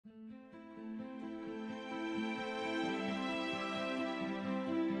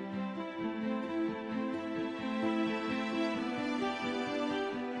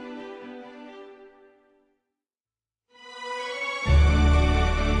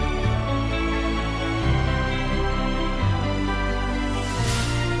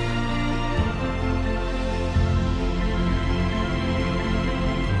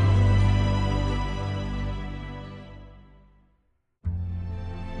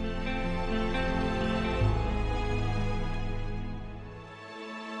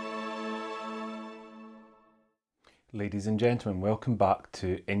Ladies and gentlemen, welcome back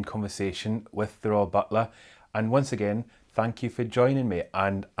to In Conversation with the Royal Butler. And once again, thank you for joining me.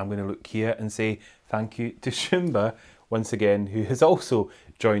 And I'm going to look here and say thank you to Shumba once again, who has also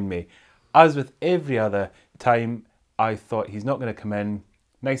joined me. As with every other time, I thought he's not going to come in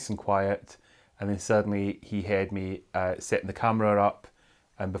nice and quiet. And then suddenly he heard me setting the camera up.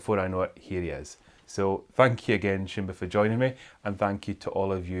 And before I know it, here he is. So thank you again, Shumba, for joining me. And thank you to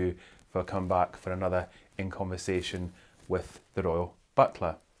all of you for coming back for another In Conversation with the Royal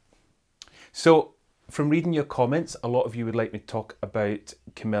Butler. So from reading your comments, a lot of you would like me to talk about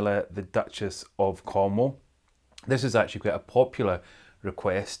Camilla, the Duchess of Cornwall. This is actually quite a popular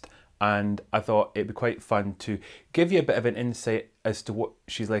request, and I thought it'd be quite fun to give you a bit of an insight as to what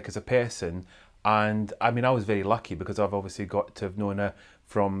she's like as a person. And I mean, I was very lucky because I've obviously got to have known her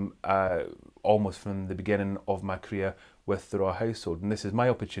from almost from the beginning of my career with the royal household. And this is my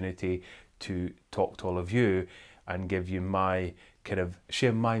opportunity to talk to all of you and give you my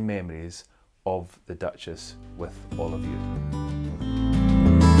share my memories of the Duchess with all of you.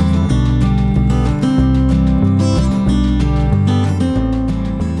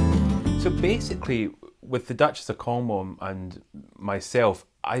 So basically, with the Duchess of Cornwall and myself,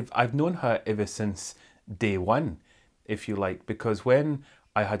 I've known her ever since day one, if you like, because when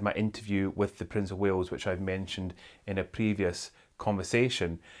I had my interview with the Prince of Wales, which I've mentioned in a previous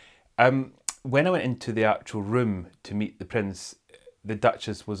conversation, when I went into the actual room to meet the Prince, the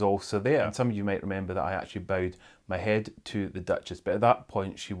Duchess was also there. And some of you might remember that I actually bowed my head to the Duchess, but at that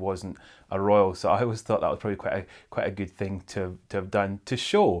point she wasn't a royal, so I always thought that was probably quite a good thing to have done to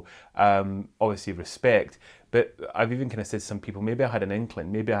show, obviously, respect. But I've even kind of said to some people, maybe I had an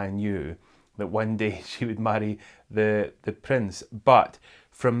inkling, maybe I knew that one day she would marry the Prince. But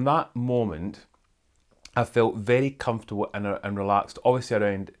from that moment, I felt very comfortable and relaxed, obviously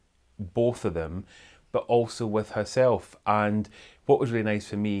around both of them, but also with herself. And what was really nice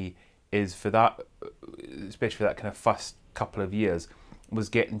for me is for that, especially for that kind of first couple of years, was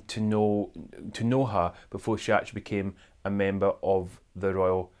getting to know her before she actually became a member of the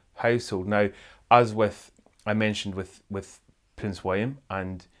royal household. Now, as I mentioned with Prince William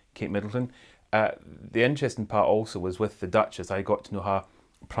and Kate Middleton, the interesting part also was with the Duchess. I got to know her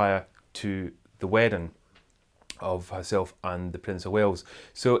prior to the wedding of herself and the Prince of Wales.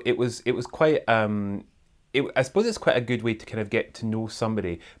 So it was quite, I suppose it's quite a good way to kind of get to know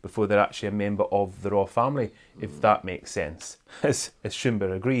somebody before they're actually a member of the royal family, if that makes sense, as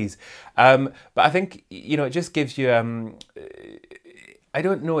Shumba agrees. But I think, you know, it just gives you, I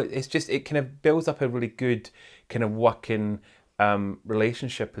don't know, it's just, it kind of builds up a really good kind of working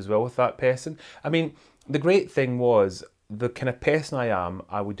relationship as well with that person. I mean, the great thing was, the kind of person I am,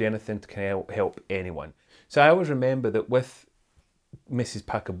 I would do anything to kind of help anyone. So I always remember that with Mrs.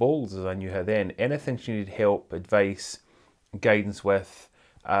 Packer Bowles, as I knew her then, anything she needed help, advice, guidance with,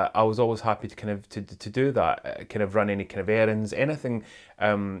 I was always happy to kind of to do that, kind of run any kind of errands, anything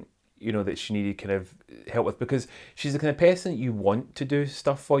you know, that she needed kind of help with, because she's the kind of person that you want to do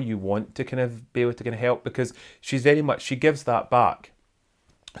stuff for, you want to kind of be able to kind of help, because she's very much, she gives that back.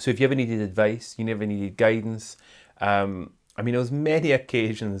 So if you ever needed advice, you never needed guidance, I mean, there was many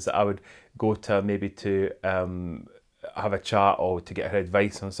occasions that I would go to her maybe to have a chat or to get her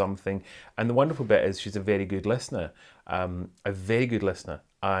advice on something. And the wonderful bit is she's a very good listener, and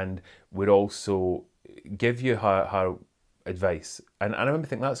would also give you her advice. And I remember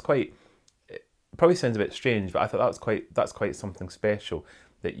thinking that's quite, it probably sounds a bit strange, but I thought that's quite something special,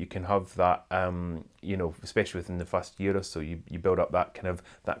 that you can have that, you know, especially within the first year or so, you build up that kind of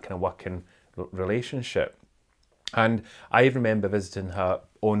working relationship. And I remember visiting her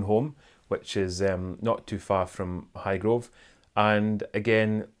own home, which is not too far from Highgrove. And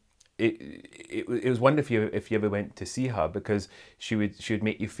again, it was wonderful if you ever went to see her, because she would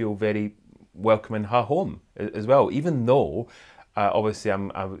make you feel very welcome in her home as well. Even though obviously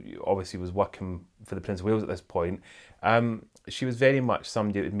I obviously was working for the Prince of Wales at this point, she was very much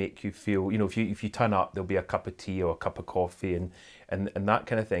somebody that would make you feel, you know, if you turn up, there'll be a cup of tea or a cup of coffee and that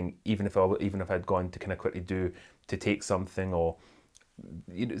kind of thing. Even if I'd gone to kind of quickly to take something, or,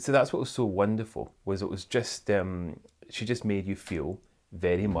 you know, so that's what was so wonderful, was it was just she just made you feel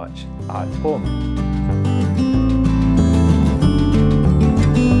very much at home.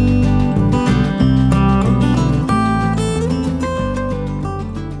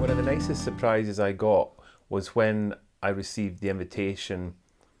 One of the nicest surprises I got was when I received the invitation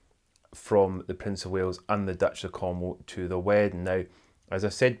from the Prince of Wales and the Duchess of Cornwall to the wedding. Now, as I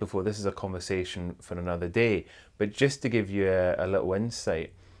said before, this is a conversation for another day, but just to give you a little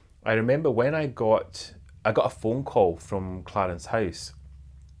insight, I remember when I got a phone call from Clarence House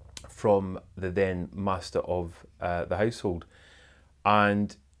from the then master of the household.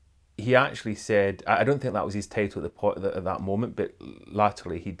 And he actually said, I don't think that was his title at that moment, but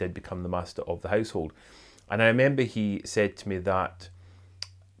latterly he did become the master of the household. And I remember he said to me that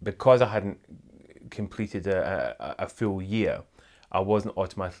because I hadn't completed a full year, I wasn't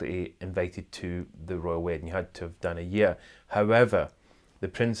automatically invited to the royal wedding. You had to have done a year. However, the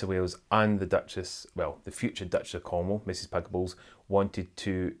Prince of Wales and the Duchess, well, the future Duchess of Cornwall, Mrs. Puggables, wanted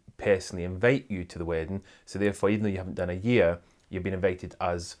to personally invite you to the wedding. So therefore, even though you haven't done a year, you've been invited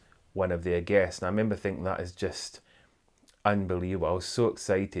as one of their guests. And I remember thinking that is just unbelievable. I was so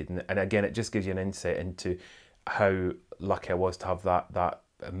excited. And again, it just gives you an insight into how lucky I was to have that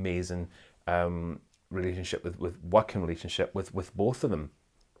amazing relationship working relationship with both of them.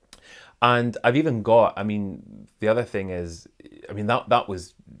 And I've even got, I mean, the other thing is, I mean, that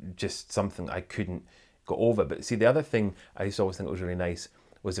was just something I couldn't go over. But see, the other thing I used to always think was really nice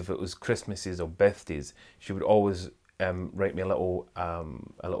was if it was Christmases or birthdays, she would always write me a little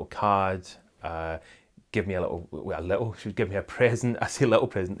card, give me she would give me a present. I say little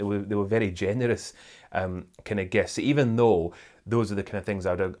present, they were very generous kind of gifts. So even though those are the kind of things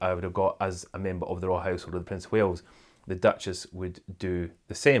I would have got as a member of the royal household of the Prince of Wales, the Duchess would do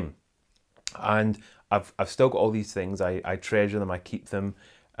the same. And I've still got all these things. I treasure them, I keep them,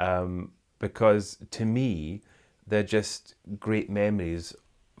 because to me, they're just great memories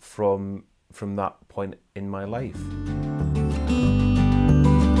from that point in my life.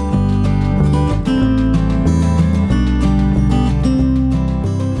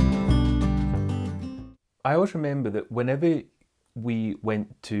 I always remember that whenever we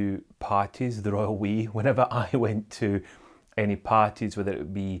went to parties, the royal we, whenever I went to any parties, whether it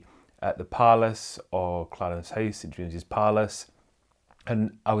would be at the palace or Clarence House, St James's Palace,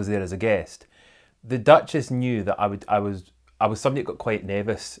 and I was there as a guest, the Duchess knew that I was somebody that got quite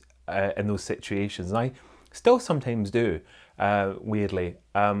nervous in those situations, and I still sometimes do, weirdly.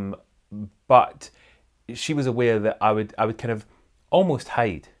 But she was aware that I would kind of almost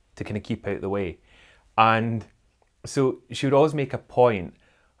hide to kind of keep out the way, and so she would always make a point,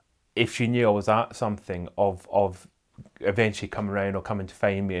 if she knew I was at something, of eventually coming around or coming to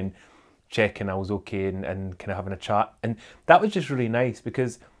find me and checking I was okay and kind of having a chat. And that was just really nice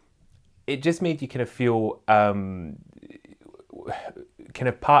because it just made you kind of feel kind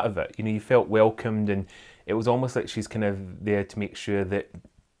of part of it. You know, you felt welcomed, and it was almost like she's kind of there to make sure that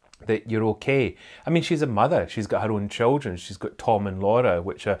you're okay. I mean, she's a mother. She's got her own children. She's got Tom and Laura,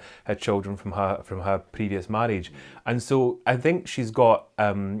 which are her children from her previous marriage. And so I think she's got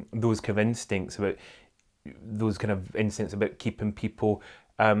those kind of instincts about keeping people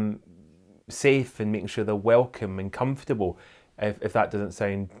safe and making sure they're welcome and comfortable. If that doesn't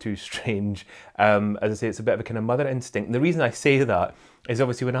sound too strange, as I say, it's a bit of a kind of mother instinct. And the reason I say that is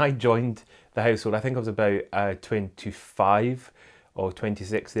obviously when I joined the household, I think I was about 25 or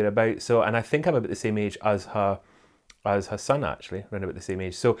 26 thereabouts. So, and I think I'm about the same age as her son, actually, around about the same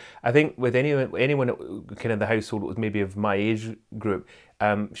age. So I think with anyone kind of the household that was maybe of my age group,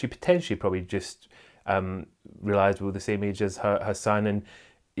 she potentially probably just realised we were the same age as her son, and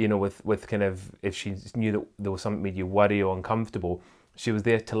you know, with kind of, if she knew that there was something made you worry or uncomfortable, she was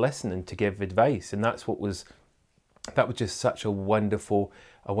there to listen and to give advice, and that was just such a wonderful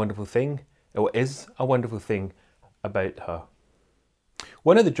thing. It is a wonderful thing about her.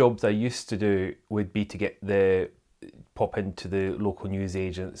 One of the jobs I used to do would be to pop into the local news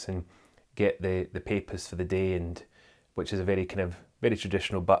agents and get the papers for the day, and which is a very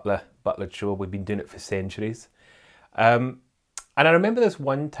traditional Butler show. We've been doing it for centuries. And I remember this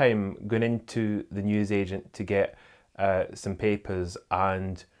one time going into the news agent to get some papers,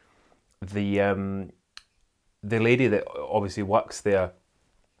 and the lady that obviously works there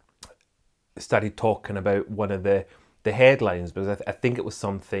started talking about one of the headlines, because I think it was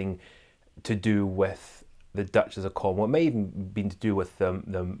something to do with the Duchess of Cornwall. It may even been to do with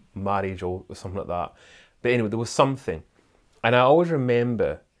the marriage or something like that. But anyway, there was something. And I always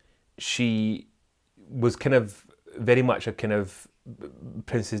remember she was kind of very much a kind of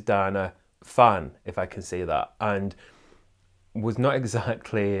Princess Diana fan, if I can say that, and was not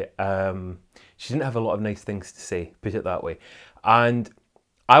exactly, she didn't have a lot of nice things to say, put it that way. And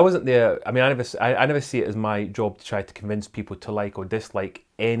I wasn't there. I mean, I never see it as my job to try to convince people to like or dislike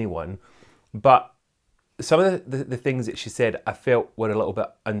anyone, but some of the things that she said I felt were a little bit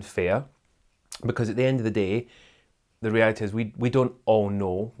unfair, because at the end of the day, the reality is we don't all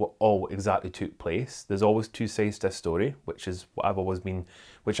know what all exactly took place. There's always two sides to a story, which is what I've always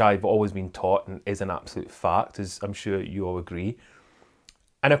been taught, and is an absolute fact, as I'm sure you all agree.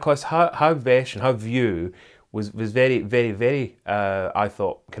 And of course, her version, her view was very, very, very, I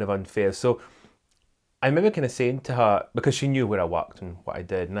thought, kind of unfair. So I remember kind of saying to her, because she knew where I worked and what I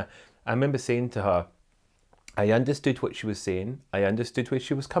did, and I remember saying to her, I understood what she was saying, I understood where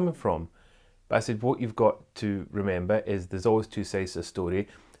she was coming from. But I said, what you've got to remember is there's always two sides to a story,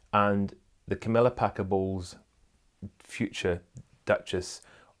 and the Camilla Parker Bowles, future Duchess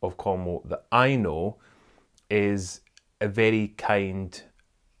of Cornwall, that I know is a very kind,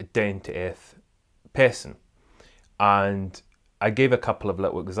 down-to-earth person. And I gave a couple of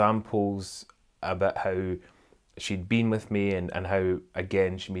little examples about how she'd been with me and how,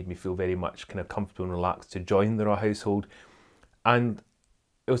 again, she made me feel very much kind of comfortable and relaxed to join the royal household. And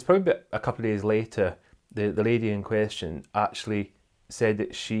it was probably about a couple of days later, the lady in question actually said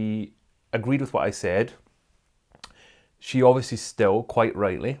that she agreed with what I said. She obviously still, quite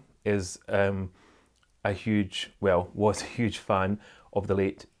rightly, is a huge, well, was a huge fan of the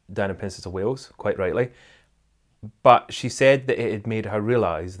late Diana Princess of Wales, quite rightly. But she said that it had made her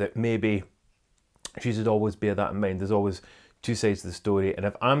realise that maybe she should always bear that in mind. There's always two sides to the story, and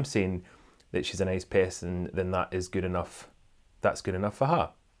if I'm saying that she's a nice person, then that is good enough. That's good enough for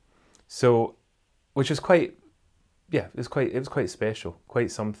her. So, which was quite, yeah, it was quite special,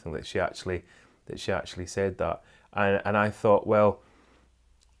 quite something that she actually said that, and I thought, well,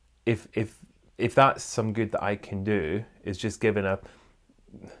 if that's some good that I can do, is just giving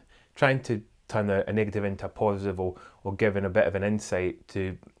trying to turn a negative into a positive, or giving a bit of an insight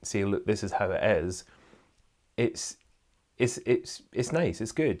to say, look, this is how it is. It's nice,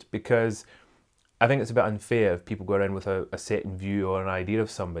 it's good, because I think it's a bit unfair if people go around with a certain view or an idea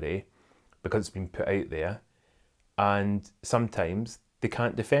of somebody because it's been put out there, and sometimes they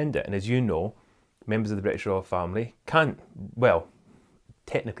can't defend it. And as you know, members of the British royal family can't, well,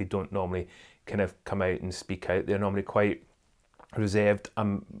 technically don't normally kind of come out and speak out. They're normally quite reserved,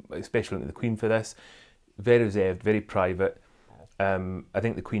 especially the Queen for this, very reserved, very private. I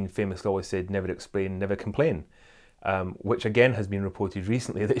think the Queen famously always said, never explain, never complain, which again has been reported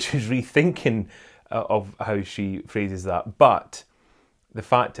recently that she's rethinking of how she phrases that. But the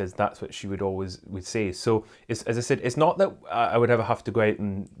fact is, that's what she would say. So, as I said, it's not that I would ever have to go out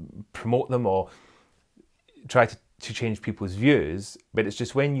and promote them or try to change people's views, but it's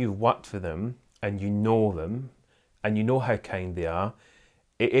just when you've worked for them and you know them and you know how kind they are,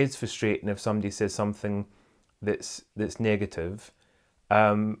 it is frustrating if somebody says something that's negative.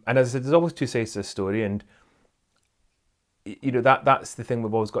 And as I said, there's always two sides to the story, and you know that's the thing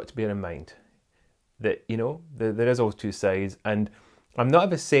we've always got to bear in mind. That, you know, there is always two sides, and I'm not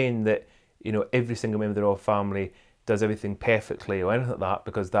ever saying that, you know, every single member of the royal family does everything perfectly or anything like that,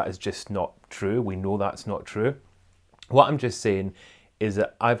 because that is just not true. We know that's not true. What I'm just saying is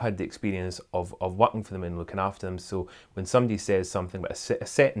that I've had the experience of working for them and looking after them. So when somebody says something about a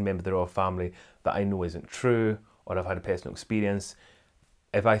certain member of the royal family that I know isn't true, or I've had a personal experience,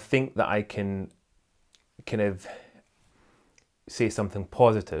 if I think that I can kind of say something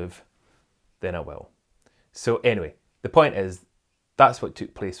positive, then I will. So anyway, the point is, that's what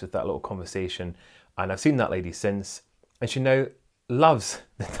took place with that little conversation. And I've seen that lady since, and she now loves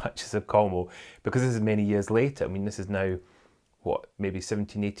the Duchess of Cornwall, because this is many years later. I mean, this is now, what, maybe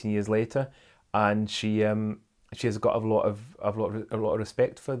 17, 18 years later, and she has got a lot of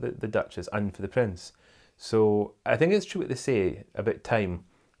respect for the Duchess and for the Prince. So I think it's true what they say about time.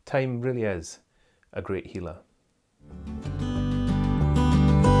 Time really is a great healer.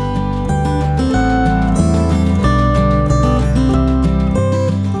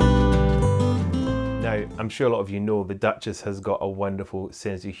 Now, I'm sure a lot of you know the Duchess has got a wonderful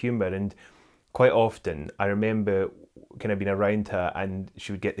sense of humour, and quite often I remember kind of being around her and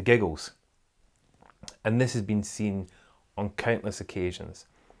she would get the giggles. And this has been seen on countless occasions.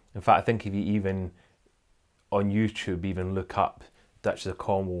 In fact, I think if you even on YouTube even look up Duchess of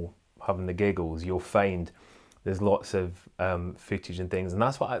Cornwall having the giggles, you'll find there's lots of footage and things. And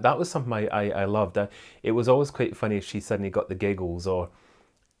that was something I loved. It was always quite funny if she suddenly got the giggles, or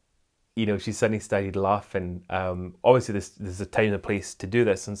you know, she suddenly started laughing. Obviously, there's a time and a place to do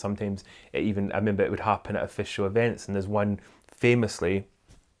this, and sometimes I remember it would happen at official events. And there's one famously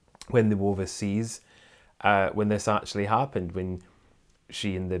when they were overseas, when this actually happened, when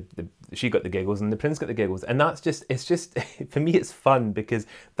she got the giggles and the Prince got the giggles, and it's just for me it's fun, because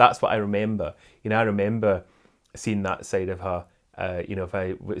that's what I remember. You know, I remember seeing that side of her. You know,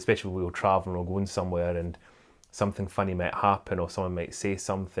 especially if we were traveling or going somewhere and something funny might happen, or someone might say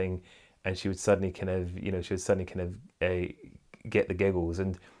something, and she would suddenly kind of get the giggles.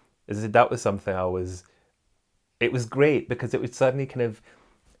 And as I said, that was something it was great, because it would suddenly kind of,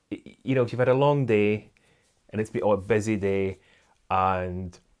 you know, if you've had a long day and it's been a busy day,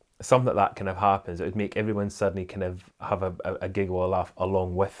 and something like that kind of happens, it would make everyone suddenly kind of have a giggle or laugh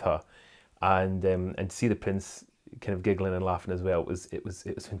along with her, and see the prince kind of giggling and laughing as well. It was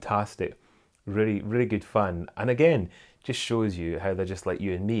fantastic, really really good fun. And again, just shows you how they're just like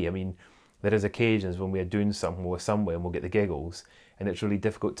you and me. I mean, there is occasions when we're doing something or somewhere and we'll get the giggles, and it's really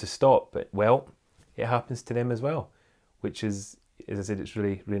difficult to stop. But well, it happens to them as well, which is, as I said, it's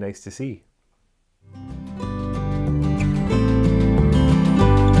really really nice to see.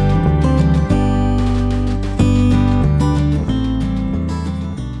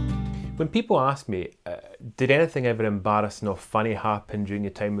 When people ask me, did anything ever embarrassing or funny happen during your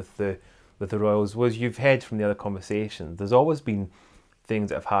time with the royals? Was, you've heard from the other conversations, there's always been things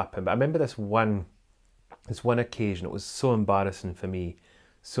that have happened. But I remember this one occasion. It was so embarrassing for me,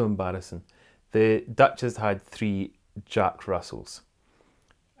 so embarrassing. The Duchess had 3 Jack Russells,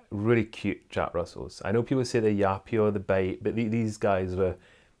 really cute Jack Russells. I know people say they're yappy or the bite, but these guys were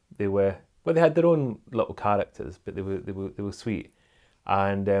well, they had their own little characters, but they were sweet.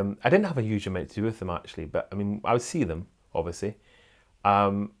 And I didn't have a huge amount to do with them actually, but I mean, I would see them obviously,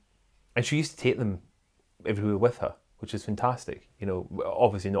 and she used to take them everywhere with her, which is fantastic. You know,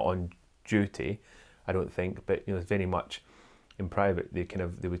 obviously not on duty, I don't think, but you know, very much in private. They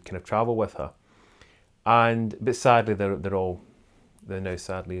would kind of travel with her, but sadly they're now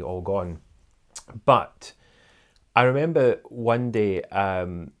sadly all gone. But I remember one day,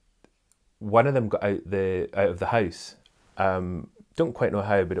 one of them got out of the house. Don't quite know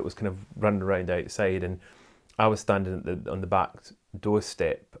how, but it was kind of running around outside, and I was standing on the back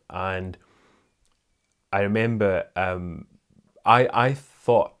doorstep, and I remember I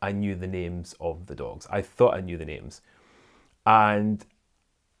thought I knew the names of the dogs. I thought I knew the names, and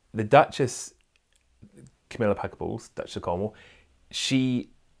the Duchess, Camilla Packables, Duchess of Cornwall,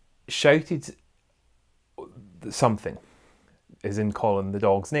 she shouted something, as in calling the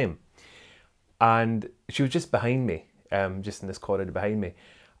dog's name, and she was just behind me. Just in this corridor behind me,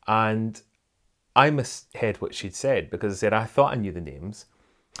 and I misheard what she'd said, because I said I thought I knew the names,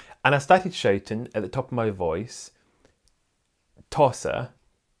 and I started shouting at the top of my voice, "Tosser,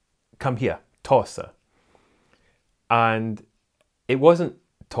 come here, Tosser." And it wasn't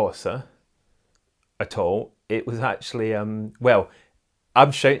Tosser at all. It was actually, well,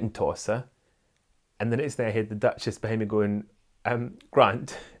 I'm shouting Tosser, and the next thing I heard the Duchess behind me going,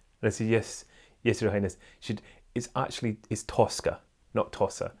 "Grant," and I said, "Yes, Your Highness." It's Tosca, not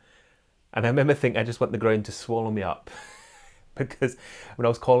Tosser. And I remember thinking I just want the ground to swallow me up because when I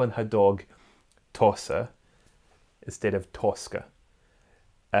was calling her dog Tosser instead of Tosca.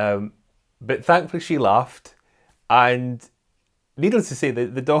 But thankfully she laughed, and needless to say,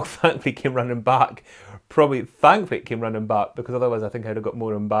 the dog thankfully came running back. Thankfully it came running back, because otherwise I think I'd have got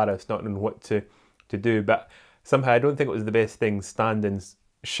more embarrassed not knowing what to do. But somehow I don't think it was the best thing, standing,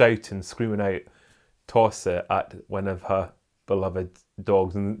 shouting, screaming out Tosser at one of her beloved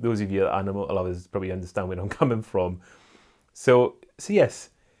dogs. And those of you that are animal lovers probably understand where I'm coming from. So yes,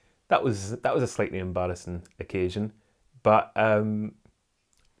 that was a slightly embarrassing occasion, but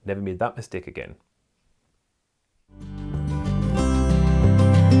never made that mistake again.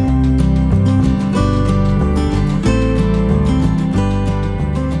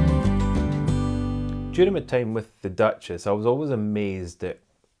 During my time with the Duchess, I was always amazed at,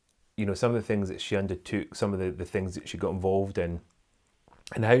 you know, some of the things that she undertook, some of the things that she got involved in,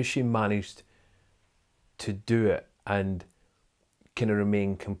 and how she managed to do it and kind of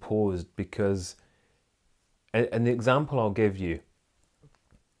remain composed. Because, and the example I'll give you,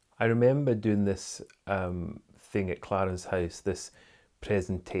 I remember doing this thing at Clarence's house, this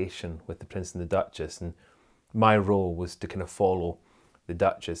presentation with the Prince and the Duchess, and my role was to kind of follow the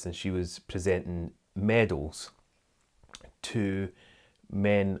Duchess, and she was presenting medals to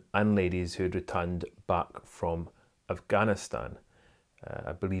men and ladies who had returned back from Afghanistan.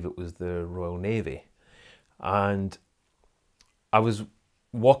 I believe it was the Royal Navy. And I was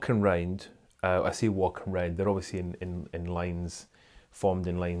walking round, I say walking round, they're obviously in lines, formed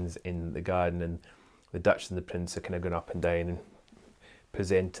in lines in the garden, and the Duchess and the Prince are kind of going up and down and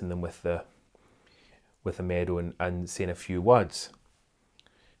presenting them with a medal and saying a few words.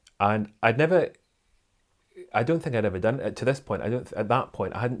 And I don't think I'd ever done it to this point. At that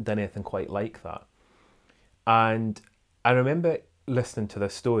point, I hadn't done anything quite like that. And I remember listening to their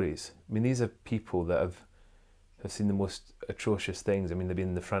stories. I mean, these are people that have seen the most atrocious things. I mean, they've been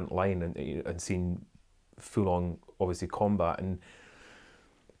in the front line and seen full-on, obviously, combat. And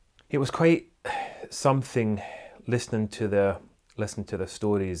it was quite something listening to their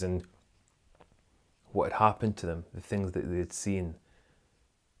stories and what had happened to them, the things that they had seen,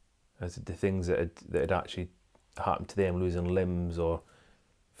 as the things that had actually happened to them, losing limbs or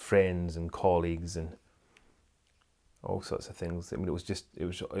friends and colleagues and all sorts of things. I mean,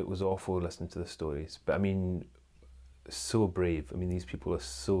 it was awful listening to the stories, but I mean, so brave. I mean, these people are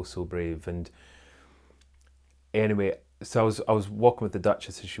so brave. And anyway, so I was walking with the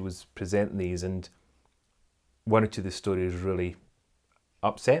Duchess as she was presenting these, and one or two of the stories really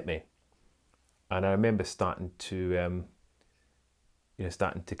upset me, and I remember starting to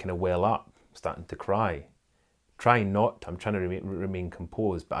kind of well up, starting to cry, trying not to. I'm trying to remain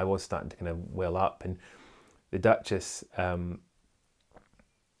composed, but I was starting to kind of well up. And the Duchess, at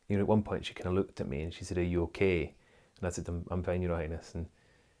one point she kind of looked at me and she said, "Are you okay?" And I said, I'm fine, Your Highness." And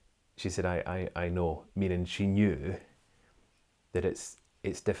she said, I know, meaning she knew that it's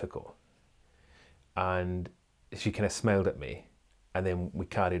difficult. And she kind of smiled at me, and then we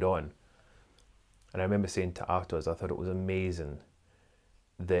carried on. And I remember saying to her afterwards, I thought it was amazing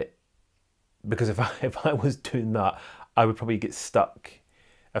that, because if I was doing that, I would probably get stuck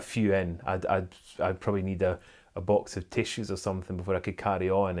a few in. I'd probably need a box of tissues or something before I could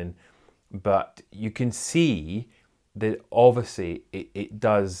carry on. But you can see that obviously it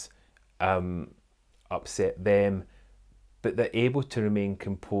does upset them, but they're able to remain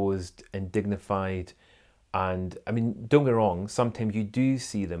composed and dignified. And I mean, don't get me wrong, sometimes you do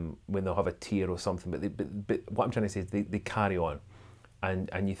see them when they'll have a tear or something, but what I'm trying to say is they carry on.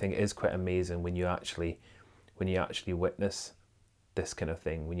 And you think it is quite amazing when you actually witness this kind of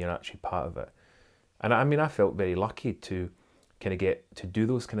thing, when you're actually part of it. And I mean, I felt very lucky to kind of get to do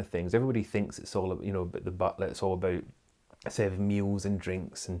those kind of things. Everybody thinks it's all about, about the butler, it's all about serving meals and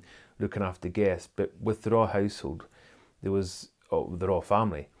drinks and looking after guests. But with the Royal household, the Royal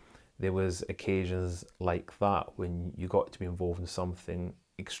family, there was occasions like that when you got to be involved in something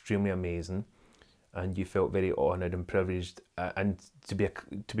extremely amazing, and you felt very honoured and privileged, and to be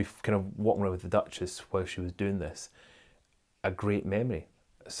kind of walking around with the Duchess while she was doing this, a great memory,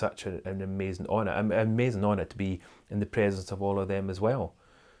 such an amazing honour to be in the presence of all of them as well.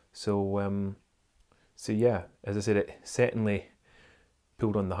 So yeah, as I said, it certainly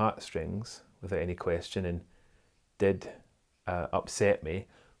pulled on the heartstrings without any question, and did upset me,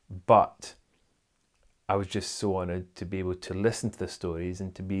 but I was just so honoured to be able to listen to the stories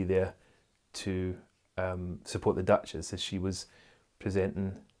and to be there to support the Duchess as she was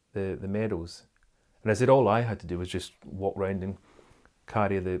presenting the medals. And I said all I had to do was just walk around and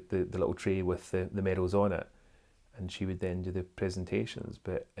carry the little tray with the medals on it, and she would then do the presentations.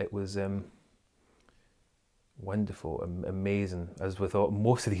 But it was wonderful, amazing, as with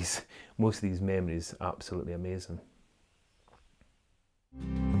most of these memories, absolutely amazing.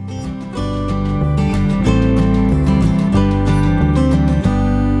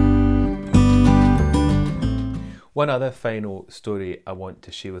 One other final story I want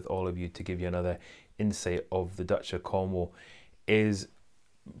to share with all of you to give you another insight of the Duchess of Cornwall is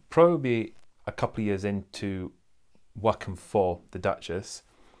probably a couple of years into working for the Duchess,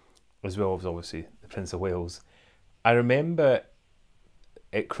 as well as obviously the Prince of Wales. I remember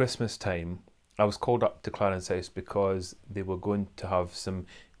at Christmas time, I was called up to Clarence House because they were going to have some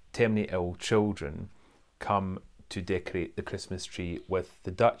terminally ill children come to decorate the Christmas tree with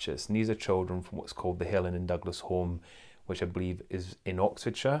the Duchess. And these are children from what's called the Helen and Douglas Home, which I believe is in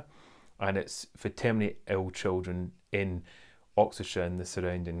Oxfordshire. And it's for terminally ill children in Oxfordshire and the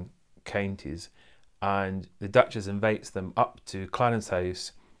surrounding counties. And the Duchess invites them up to Clarence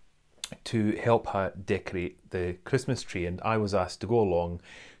House to help her decorate the Christmas tree. And I was asked to go along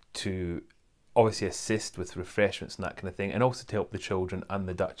to obviously assist with refreshments and that kind of thing, and also to help the children and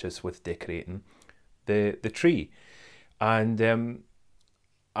the Duchess with decorating the tree. And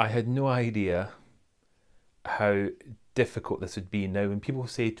I had no idea how difficult this would be. Now, when people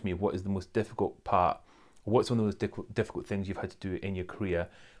say to me, what is the most difficult part, what's one of those difficult things you've had to do in your career,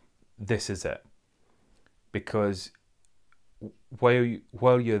 this is it. Because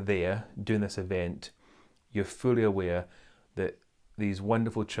while you're there doing this event, you're fully aware that these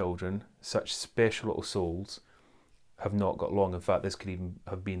wonderful children, such special little souls, have not got long. In fact, this could even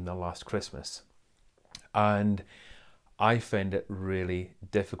have been their last Christmas. And I found it really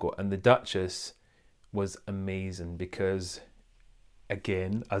difficult. And the Duchess was amazing because,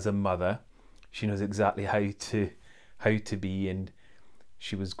 again, as a mother, she knows exactly how to be, and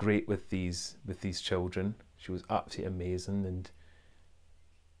she was great with these children. She was absolutely amazing, and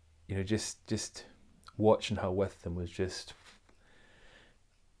just watching her with them was just,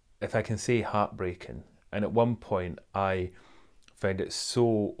 if I can say, heartbreaking. And at one point I found it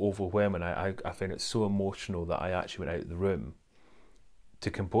so overwhelming, I found it so emotional that I actually went out of the room to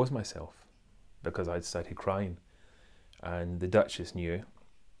compose myself because I'd started crying. And the Duchess knew,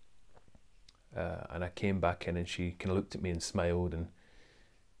 and I came back in and she kind of looked at me and smiled, and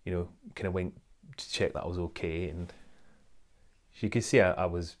you know, kind of went to check that I was okay, and she could see I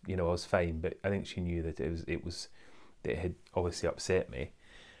was, you know, I was fine, but I think she knew that that it had obviously upset me,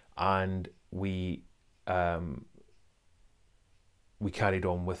 and we carried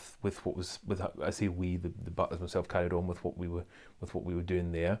on with what was with, I say we, the butlers myself carried on with what we were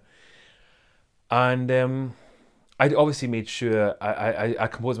doing there, and I obviously made sure I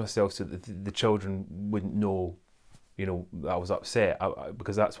composed myself so that the children wouldn't know, you know, that I was upset,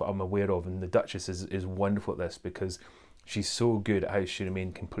 because that's what I'm aware of, and the Duchess is wonderful at this, because she's so good at how she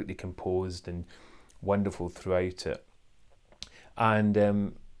remained completely composed and wonderful throughout it, and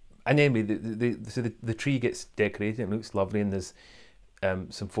anyway, the tree gets decorated, it looks lovely, and there's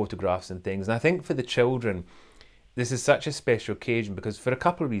some photographs and things. And I think for the children, this is such a special occasion because for a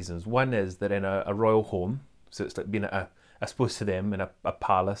couple of reasons. One is they're in a royal home, so it's like being I suppose to them, in a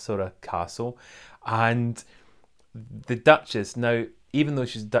palace or a castle. And the Duchess, now, even though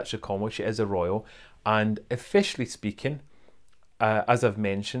she's Duchess of Cornwall, she is a royal. And officially speaking, as I've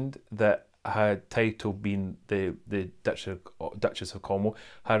mentioned, that her title being the Duchess of Cornwall,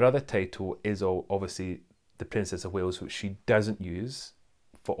 her other title is obviously the Princess of Wales, which she doesn't use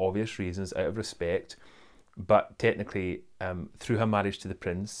for obvious reasons, out of respect. But technically, through her marriage to the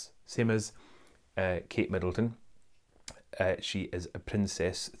Prince, same as Kate Middleton, she is a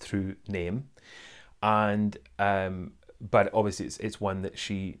princess through name, and but obviously it's one that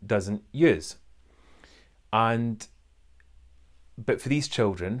she doesn't use. And but for these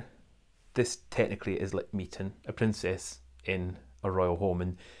children, this technically is like meeting a princess in a royal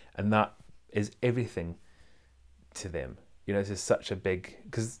home, and that is everything to them. You know, this is such a big,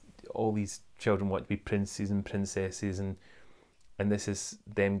 because all these children want to be princes and princesses, and this is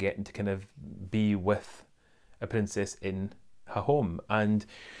them getting to kind of be with a princess in her home, and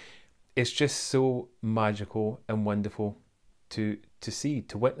it's just so magical and wonderful to see,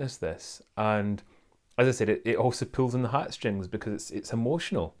 to witness this. And as I said, it also pulls on the heartstrings because it's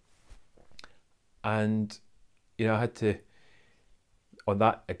emotional. And you know, I had to, on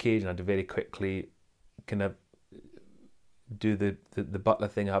that occasion, I had to very quickly kind of do the butler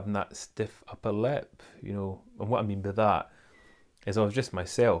thing, having that stiff upper lip, you know. And what I mean by that is I was just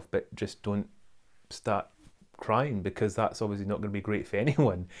myself, but just don't start crying, because that's obviously not going to be great for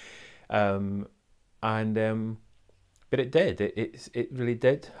anyone. But it did. It really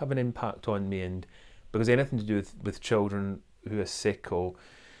did have an impact on me, and because anything to do with children who are sick, or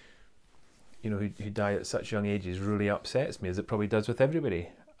you know, who die at such young ages, really upsets me, as it probably does with everybody.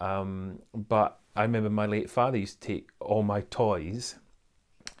 But I remember my late father used to take all my toys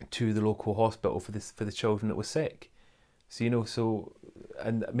to the local hospital for the children that were sick. So, you know,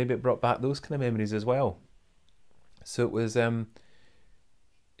 and maybe it brought back those kind of memories as well. So it was, it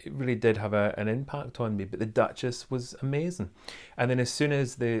really did have an impact on me. But the Duchess was amazing. And then as soon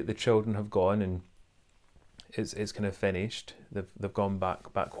as the children have gone and it's kind of finished, they've gone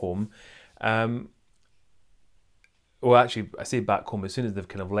back home. Well, actually, I say back home, as soon as they've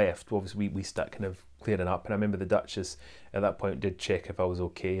kind of left, obviously we start kind of clearing up. And I remember the Duchess at that point did check if I was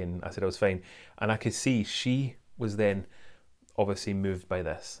okay, and I said I was fine. And I could see she was then obviously moved by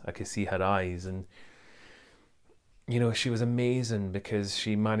this. I could see her eyes, and you know, she was amazing because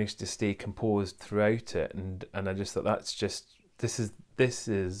she managed to stay composed throughout it. And I just thought, that's just, this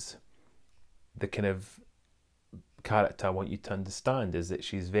is the kind of character I want you to understand, is that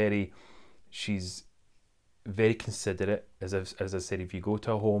she's very considerate. As I said, if you go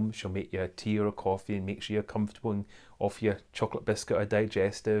to her home, she'll make you a tea or a coffee and make sure you're comfortable, and offer you a chocolate biscuit or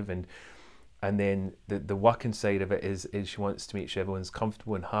digestive, and then the working side of it is she wants to make sure everyone's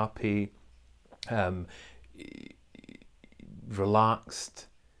comfortable and happy, relaxed.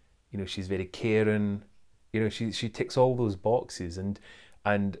 You know, she's very caring. You know, she ticks all those boxes, and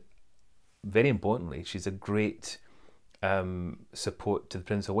very importantly, she's a great support to the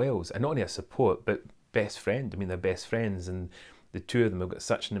Prince of Wales, and not only a support but best friend. I mean, they're best friends, and the two of them have got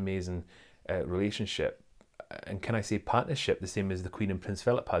such an amazing relationship, and can I say partnership, the same as the Queen and Prince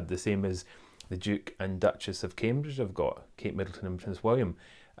Philip had, the same as the Duke and Duchess of Cambridge have got, Kate Middleton and Prince William.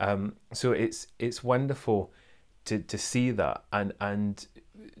 So it's wonderful to see that, and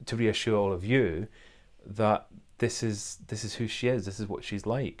to reassure all of you that this is who she is, this is what she's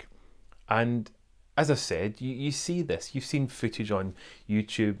like. And as I've said, you see this, you've seen footage on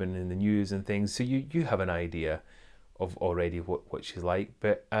YouTube and in the news and things, so you have an idea of already what she's like.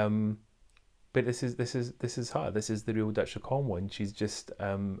 But this is her. This is the real Duchess of Cornwall, and she's just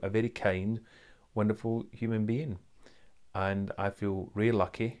a very kind, wonderful human being. And I feel really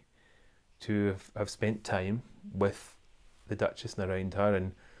lucky to have spent time with the Duchess and around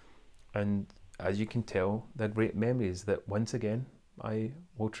her, and as you can tell, they're great memories that once again I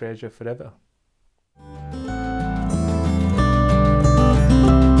will treasure forever.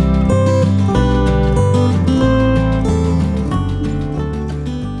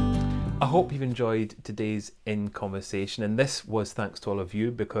 I hope you've enjoyed today's In Conversation, and this was thanks to all of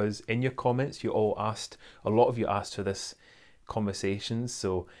you, because in your comments you all asked, a lot of you asked for this conversation,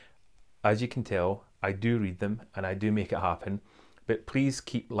 so as you can tell, I do read them and I do make it happen. But please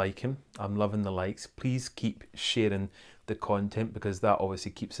keep liking, I'm loving the likes. Please keep sharing the content, because that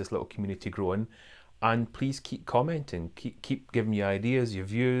obviously keeps this little community growing. And please keep commenting, keep giving me ideas, your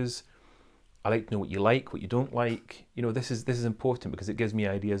views. I like to know what you like, what you don't like. You know, this is important, because it gives me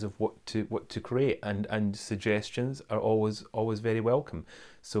ideas of what to create, and suggestions are always very welcome.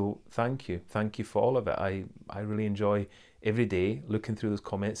 So thank you for all of it. I really enjoy every day looking through those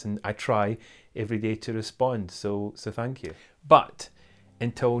comments, and I try every day to respond. So thank you. But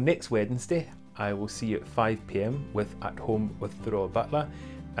until next Wednesday, I will see you at 5 p.m. with At Home with the Royal Butler,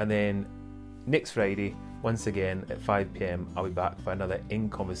 and then next Friday, once again at 5 p.m, I'll be back for another In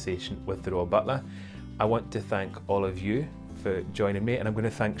Conversation with the Royal Butler. I want to thank all of you for joining me, and I'm going to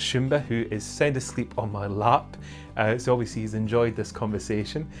thank Shumba, who is sound asleep on my lap. So obviously he's enjoyed this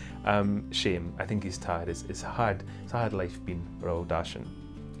conversation. Shame, I think he's tired. It's a hard life being Royal Dachshund.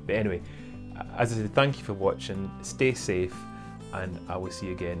 But anyway, as I said, thank you for watching, stay safe, and I will see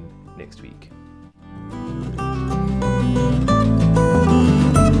you again next week.